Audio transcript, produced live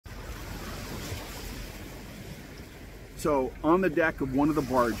So on the deck of one of the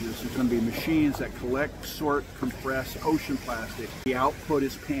barges, there's going to be machines that collect, sort, compress ocean plastic. The output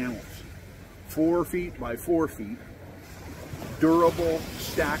is panels, 4 feet by 4 feet, durable,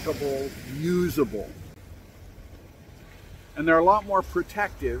 stackable, usable. And they're a lot more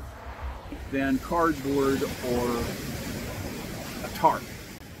protective than cardboard or a tarp.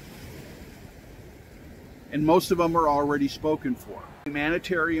 And most of them are already spoken for.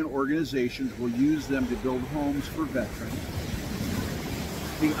 Humanitarian organizations will use them to build homes for veterans,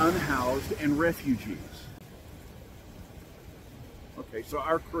 the unhoused, and refugees. Okay, so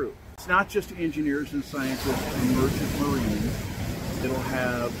our crew. It's not just engineers and scientists and merchant marines. It'll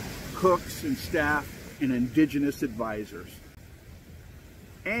have cooks and staff and indigenous advisors.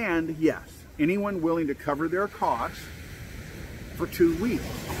 And yes, anyone willing to cover their costs for 2 weeks.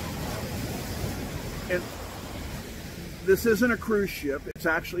 And this isn't a cruise ship. It's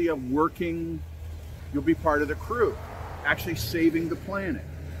actually a working, you'll be part of the crew, actually saving the planet.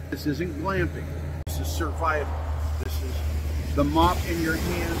 This isn't glamping. This is survival. This is the mop in your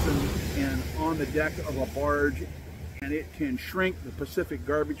hands and on the deck of a barge, and it can shrink the Pacific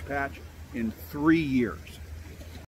garbage patch in 3 years.